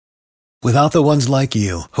Without the ones like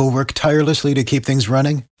you, who work tirelessly to keep things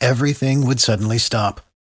running, everything would suddenly stop.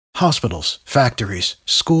 Hospitals, factories,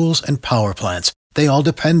 schools, and power plants, they all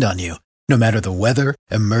depend on you. No matter the weather,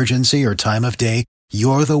 emergency, or time of day,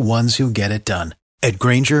 you're the ones who get it done. At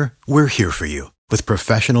Grainger, we're here for you with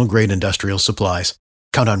professional-grade industrial supplies.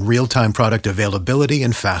 Count on real-time product availability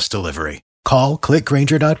and fast delivery. Call,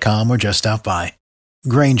 clickgrainger.com, or just stop by.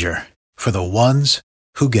 Grainger, for the ones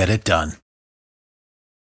who get it done.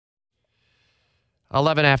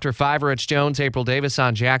 11 after 5, Rich Jones, April Davis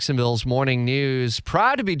on Jacksonville's Morning News.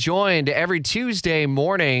 Proud to be joined every Tuesday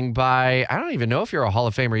morning by, I don't even know if you're a Hall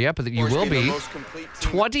of Famer yet, but you will be.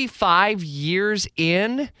 25 years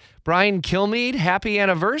in. Brian Kilmeade, happy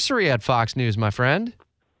anniversary at Fox News, my friend.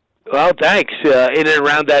 Well, thanks. In and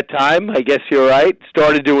around that time, I guess you're right.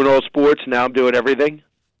 Started doing all sports, now I'm doing everything.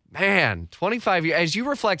 Man, 25 years. As you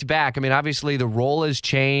reflect back, I mean, obviously the role has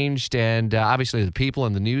changed and obviously the people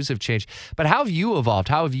and the news have changed. But how have you evolved?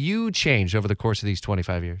 How have you changed over the course of these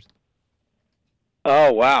 25 years?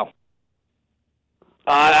 Oh, wow.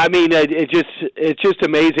 I mean, it's just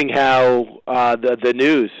amazing how the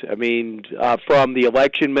news, I mean, from the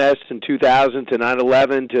election mess in 2000 to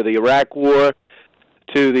 9/11 to the Iraq War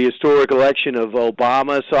to the historic election of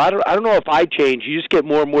Obama. So I don't know if I change. You just get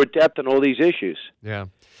more and more depth on all these issues. Yeah.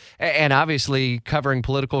 And obviously, covering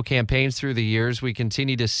political campaigns through the years, we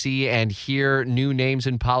continue to see and hear new names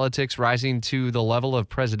in politics rising to the level of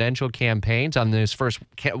presidential campaigns. On this first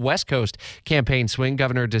West Coast campaign swing,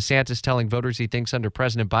 Governor DeSantis telling voters he thinks under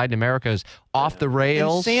President Biden, America is off the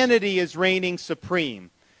rails. Insanity is reigning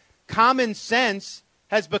supreme. Common sense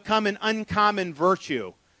has become an uncommon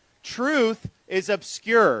virtue. Truth is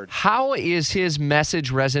obscured. How is his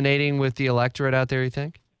message resonating with the electorate out there, you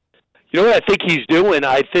think? You know what I think he's doing?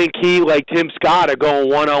 I think he, like Tim Scott, are going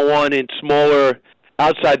one-on-one in smaller,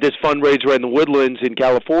 outside this fundraiser in the Woodlands in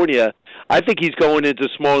California. I think he's going into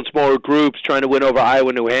smaller and smaller groups trying to win over Iowa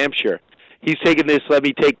and New Hampshire. He's taking this, let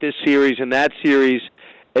me take this series and that series,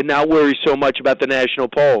 and not worry so much about the national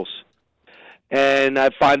polls. And I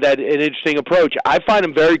find that an interesting approach. I find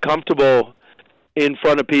him very comfortable in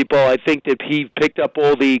front of people. I think that he picked up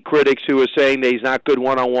all the critics who are saying that he's not good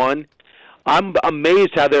one-on-one. I'm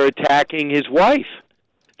amazed how they're attacking his wife.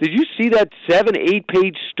 Did you see that 7-8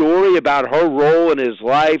 page story about her role in his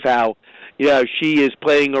life? How, she is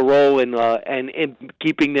playing a role in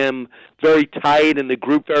keeping them very tight and the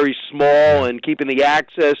group very small and keeping the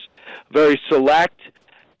access very select.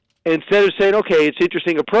 Instead of saying, okay, it's an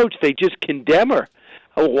interesting approach, they just condemn her.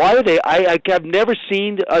 Why are they? I've never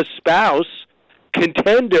seen a spouse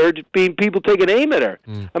contender being people taking aim at her.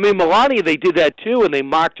 I mean, Melania, they did that too, and they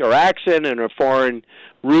mocked her accent and her foreign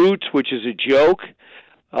roots, which is a joke,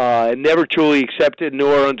 and never truly accepted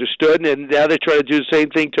nor understood, and now they're trying to do the same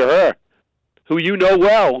thing to her, who you know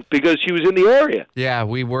well because she was in the area. Yeah,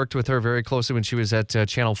 we worked with her very closely when she was at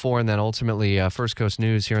Channel 4 and then ultimately First Coast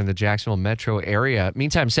News here in the Jacksonville metro area.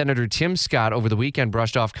 Meantime, Senator Tim Scott over the weekend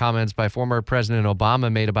brushed off comments by former President Obama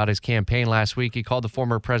made about his campaign last week. He called the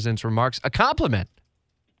former president's remarks a compliment.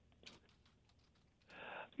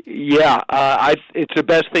 Yeah, it's the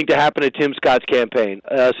best thing to happen to Tim Scott's campaign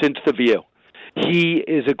since The View. He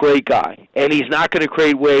is a great guy, and he's not going to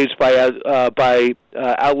create waves by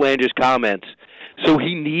outlandish comments. So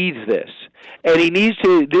he needs this, and he needs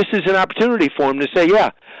to. This is an opportunity for him to say,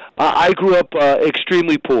 "Yeah, I grew up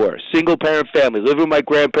extremely poor, single-parent family, living with my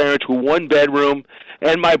grandparents, with one bedroom,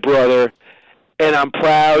 and my brother, and I'm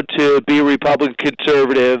proud to be a Republican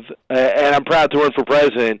conservative, and I'm proud to run for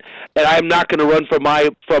president. And I'm not going to run from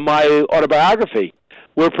my autobiography,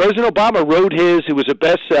 where President Obama wrote his. It was a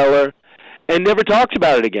bestseller." And never talked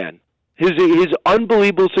about it again. His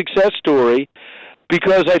unbelievable success story,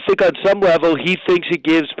 because I think on some level he thinks it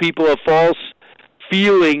gives people a false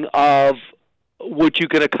feeling of what you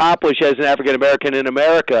can accomplish as an African American in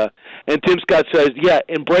America. And Tim Scott says, "Yeah,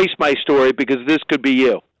 embrace my story because this could be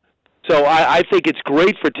you." So I think it's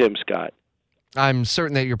great for Tim Scott. I'm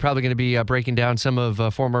certain that you're probably going to be breaking down some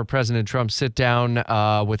of former President Trump's sit-down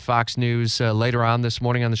with Fox News later on this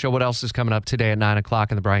morning on the show. What else is coming up today at 9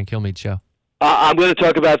 o'clock on the Brian Kilmeade Show? I'm going to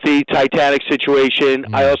talk about the Titanic situation.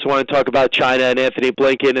 I also want to talk about China and Anthony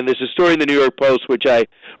Blinken. And there's a story in the New York Post which I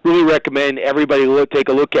really recommend everybody take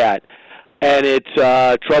a look at. And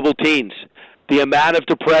it's troubled teens. The amount of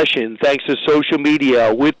depression, thanks to social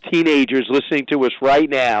media, with teenagers listening to us right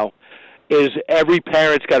now, is every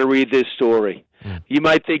parent's got to read this story. You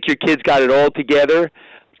might think your kids got it all together.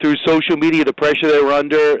 Through social media, the pressure they're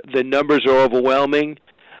under, the numbers are overwhelming.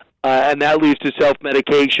 and that leads to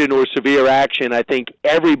self-medication or severe action, I think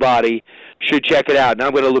everybody should check it out. And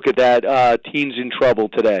I'm going to look at that, Teens in Trouble,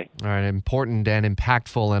 today. All right, important and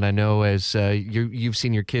impactful. And I know as you've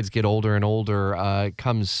seen your kids get older and older, it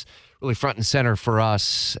comes really front and center for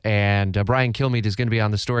us. And Brian Kilmeade is going to be on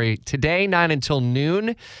the story today, 9 until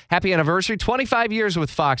noon. Happy anniversary. 25 years with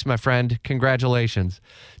Fox, my friend. Congratulations.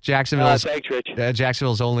 Jacksonville's Thanks, Rich.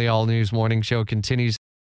 Jacksonville's only all-news morning show continues.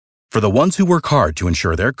 For the ones who work hard to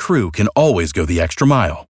ensure their crew can always go the extra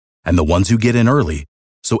mile, and the ones who get in early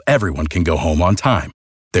so everyone can go home on time,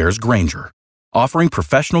 there's Grainger, offering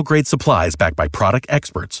professional-grade supplies backed by product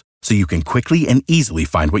experts so you can quickly and easily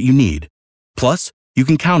find what you need. Plus, you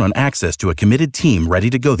can count on access to a committed team ready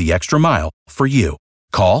to go the extra mile for you.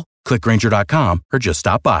 Call, click Grainger.com, or just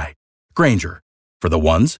stop by. Grainger, for the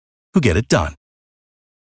ones who get it done.